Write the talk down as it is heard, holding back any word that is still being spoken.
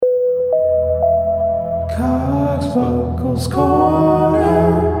Cogsbuckle's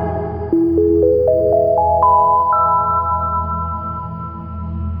Corner.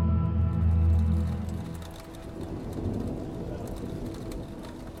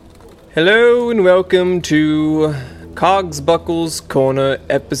 Hello and welcome to Cogsbuckle's Corner,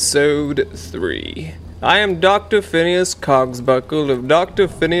 Episode 3. I am Dr. Phineas Cogsbuckle of Dr.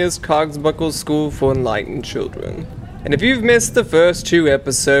 Phineas Cogsbuckle School for Enlightened Children. And if you've missed the first 2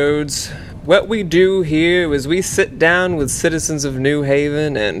 episodes, what we do here is we sit down with citizens of New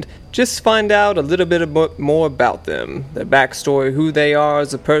Haven and just find out a little bit more about them, their backstory, who they are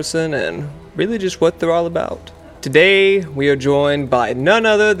as a person, and really just what they're all about. Today, we are joined by none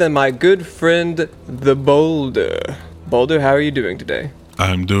other than my good friend, the Boulder. Boulder, how are you doing today?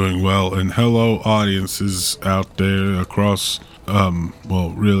 I'm doing well, and hello audiences out there across,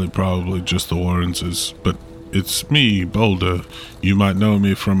 really probably just the Warrenses, but it's me, Boulder. You might know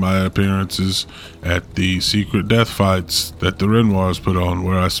me from my appearances at the secret death fights that the Renoirs put on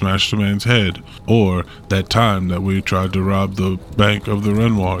where I smashed a man's head, or that time that we tried to rob the bank of the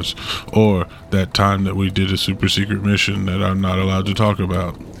Renoirs, or that time that we did a super secret mission that I'm not allowed to talk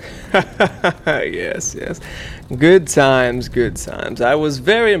about. Yes. Good times. I was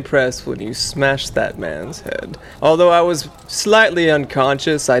very impressed when you smashed that man's head. Although I was slightly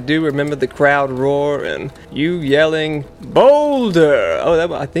unconscious, I do remember the crowd roar and you yelling, "Boulder!"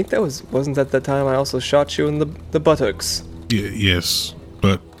 Oh, I think that wasn't that the time I also shot you in the buttocks? Yes,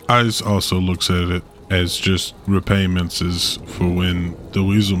 but I also looks at it as just repayments for when the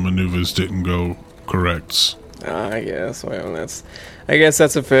weasel maneuvers didn't go correct. I guess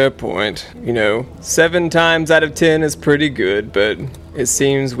that's a fair point. 7 times out of 10 is pretty good, but it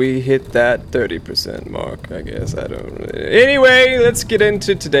seems we hit that 30% mark, I guess. Anyway, let's get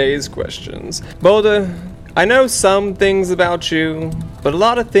into today's questions. Boulder, I know some things about you, but a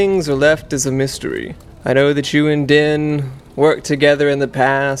lot of things are left as a mystery. I know that you and Den worked together in the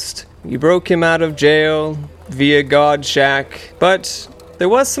past. You broke him out of jail via Godshack, but there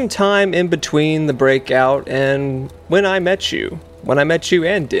was some time in between the breakout and when I met you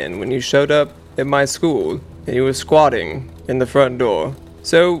and Den, when you showed up at my school and you were squatting in the front door.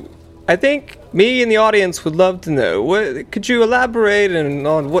 So I think me and the audience would love to know, could you elaborate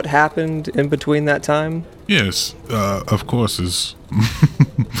on what happened in between that time? Yes, of course.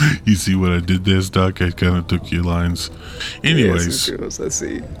 You see what I did there, Doc? I kind of took your lines. Anyways, yes, of course, I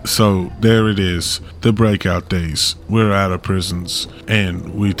see. So there it is, the breakout days. We're out of prisons,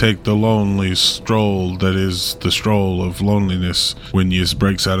 and we take the lonely stroll that is the stroll of loneliness when Yus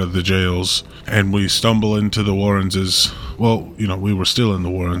breaks out of the jails, and we stumble into the Warrenses. Well, we were still in the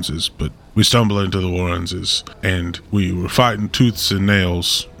Warrenses, but we stumble into the Warrenses, and we were fighting tooths and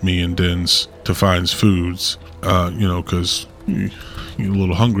nails, me and Dens, to find foods, because you're a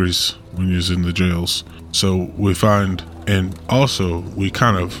little hungry when you're in the jails. So we find, and also we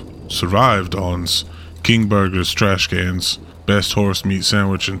kind of survived on King Burger's trash cans, best horse meat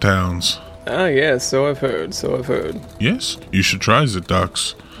sandwich in towns. Ah, yes, so I've heard. Yes, you should try it,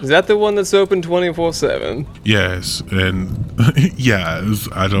 Docs. Is that the one that's open 24/7? Yes, and yes,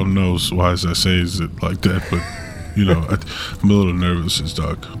 I don't know why I say it like that, but I'm a little nervous,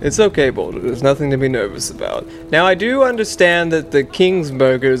 Doc. It's okay, Boulder. There's nothing to be nervous about. Now, I do understand that the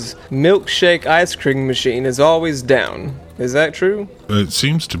Kingsburger's milkshake ice cream machine is always down. Is that true? It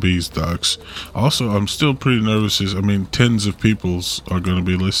seems to be, Docs. Also, I'm still pretty nervous. Tens of people are going to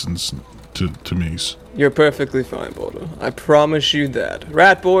be listening to me. You're perfectly fine, Boulder. I promise you that.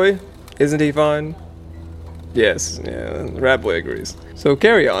 Rat Boy, isn't he fine? Yes, yeah, Rat Boy agrees. So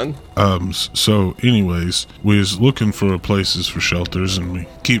carry on. So anyways, we was looking for places for shelters, and we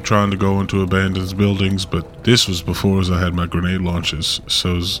keep trying to go into abandoned buildings, but this was before I had my grenade launches,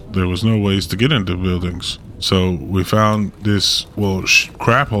 so there was no ways to get into buildings. So we found this,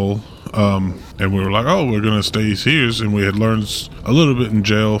 crap hole, and we were like, we're gonna stay here, and we had learned a little bit in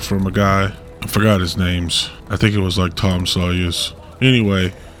jail from a guy. I forgot his names. I think it was like Tom Sawyer's.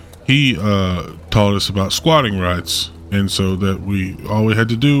 Anyway, he taught us about squatting rights, and so that all we had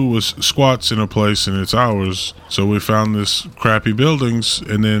to do was squats in a place and it's ours. So we found this crappy buildings,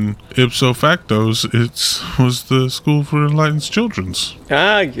 and then ipso facto it was the School for Enlightened Children's.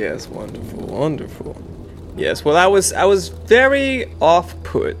 Ah, yes, wonderful. Yes, well, I was very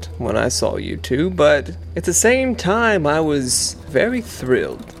off-put when I saw you two, but at the same time, I was very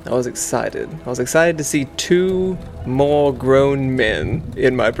thrilled. I was excited. I was excited to see 2 more grown men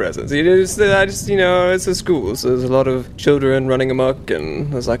in my presence. It's a school, so there's a lot of children running amok,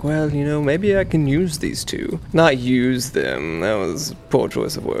 and I was like, well, maybe I can use these 2. Not use them, that was a poor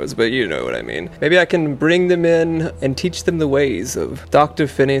choice of words, but you know what I mean. Maybe I can bring them in and teach them the ways of Dr.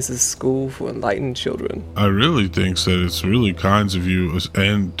 Phineas's School for Enlightened Children. I really think that it's really kind of you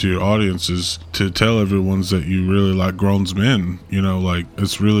and to your audiences to tell everyone that you really like grown men.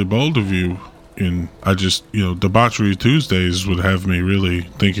 It's really bold of you. And I just, Debauchery Tuesdays would have me really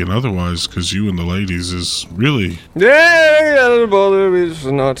thinking otherwise, because you and the ladies is really... Yeah, we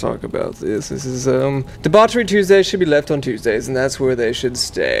should not talk about this. This is, Debauchery Tuesdays should be left on Tuesdays, and that's where they should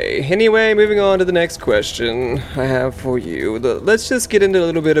stay. Anyway, moving on to the next question I have for you. Let's just get into a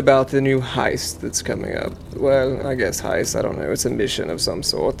little bit about the new heist that's coming up. Well, I guess heist, I don't know. It's a mission of some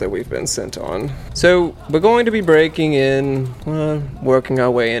sort that we've been sent on. So, we're going to be breaking in, working our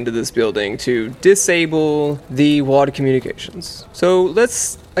way into this building to disable the water communications. So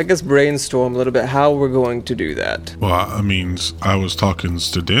let's, brainstorm a little bit how we're going to do that. Well, I was talking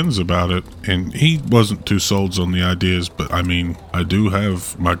to Dens about it, and he wasn't too sold on the ideas, but I do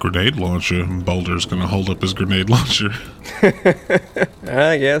have my grenade launcher, and Boulder's gonna hold up his grenade launcher.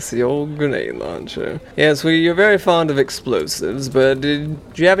 Yes, the old grenade launcher. Yes, you're very fond of explosives, but did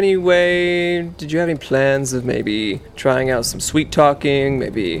you have any plans of maybe trying out some sweet talking,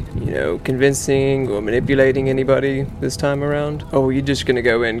 maybe, convincing or manipulating anybody this time around? Or were you just gonna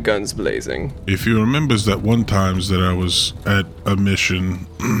go in guns blazing? If you remembers that one times that I was at a mission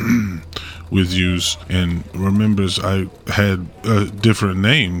with yous, and remembers I had different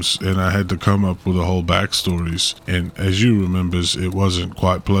names, and I had to come up with a whole backstories, and as you remembers, it wasn't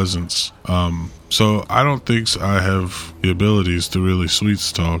quite pleasant. So I don't think I have the abilities to really sweet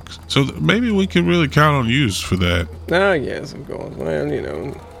talk. So maybe we can really count on yous for that. Ah, yes, of course. Well,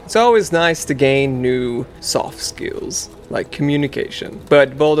 it's always nice to gain new soft skills, like communication.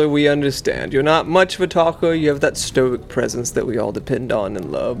 But Boulder, we understand. You're not much of a talker. You have that stoic presence that we all depend on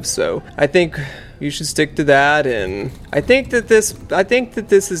and love. So I think you should stick to that. And I think that this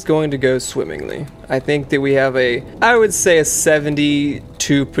is going to go swimmingly. I think that we have a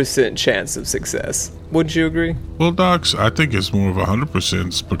 72% chance of success. Wouldn't you agree? Well, Docs, I think it's more of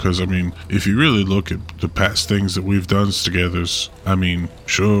 100%, because, if you really look at the past things that we've done together,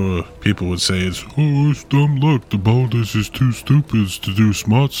 sure, people would say it's dumb luck, the Boulders is too stupid to do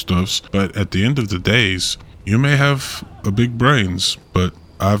smart stuffs, but at the end of the days, you may have a big brains, but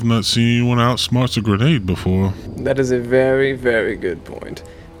I've not seen anyone outsmart a grenade before. That is a very, very good point.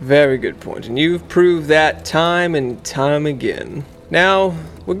 Very good point, and you've proved that time and time again. Now,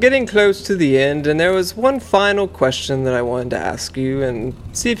 we're getting close to the end, and there was one final question that I wanted to ask you, and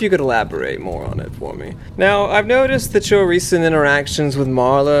see if you could elaborate more on it for me. Now, I've noticed that your recent interactions with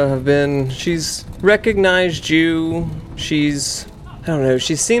Marla she's recognized you, she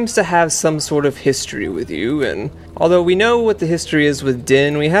seems to have some sort of history with you, and although we know what the history is with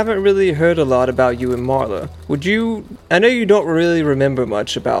Din, we haven't really heard a lot about you and Marla. I know you don't really remember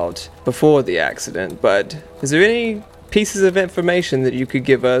much about before the accident, but is there any pieces of information that you could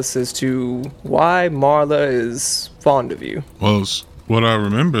give us as to why Marla is fond of you? Well, what I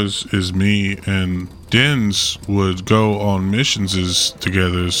remember is me and Dens would go on missions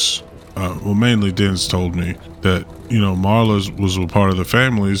together. Mainly Dens told me that, Marla was a part of the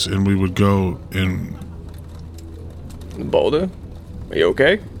families, and we would go and... Boulder, are you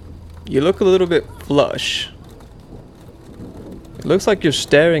okay? You look a little bit flush. It looks like you're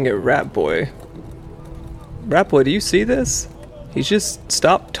staring at Rat Boy. Rat Boy, do you see this? He's just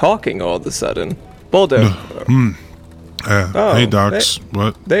stopped talking all of a sudden. Boulder. Hey, Docs.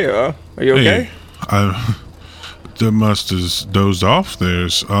 What? There you are. Are you okay? I must have dozed off there.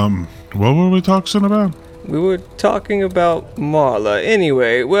 What were we talking about? We were talking about Marla.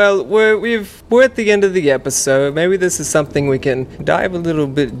 Anyway, well, we're at the end of the episode. Maybe this is something we can dive a little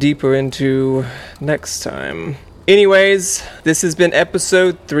bit deeper into next time. Anyways, this has been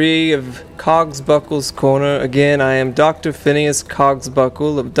episode 3 of Cogsbuckle's Corner. Again, I am Dr. Phineas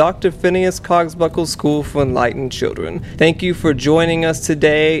Cogsbuckle of Dr. Phineas Cogsbuckle School for Enlightened Children. Thank you for joining us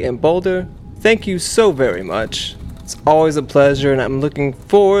today, and Boulder, thank you so very much. It's always a pleasure, and I'm looking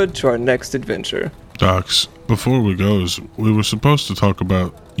forward to our next adventure. Docs, before we go, we were supposed to talk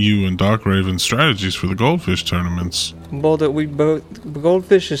about you and Doc Raven's strategies for the Goldfish tournaments. Boulder,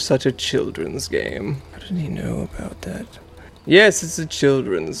 Goldfish is such a children's game. How did he know about that? Yes, it's a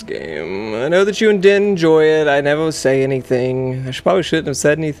children's game. I know that you and Din enjoy it. I never say anything. I probably shouldn't have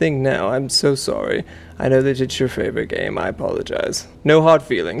said anything now. I'm so sorry. I know that it's your favorite game. I apologize. No hard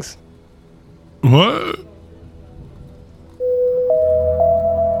feelings. What?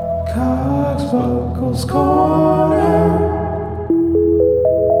 Buckle's Corner.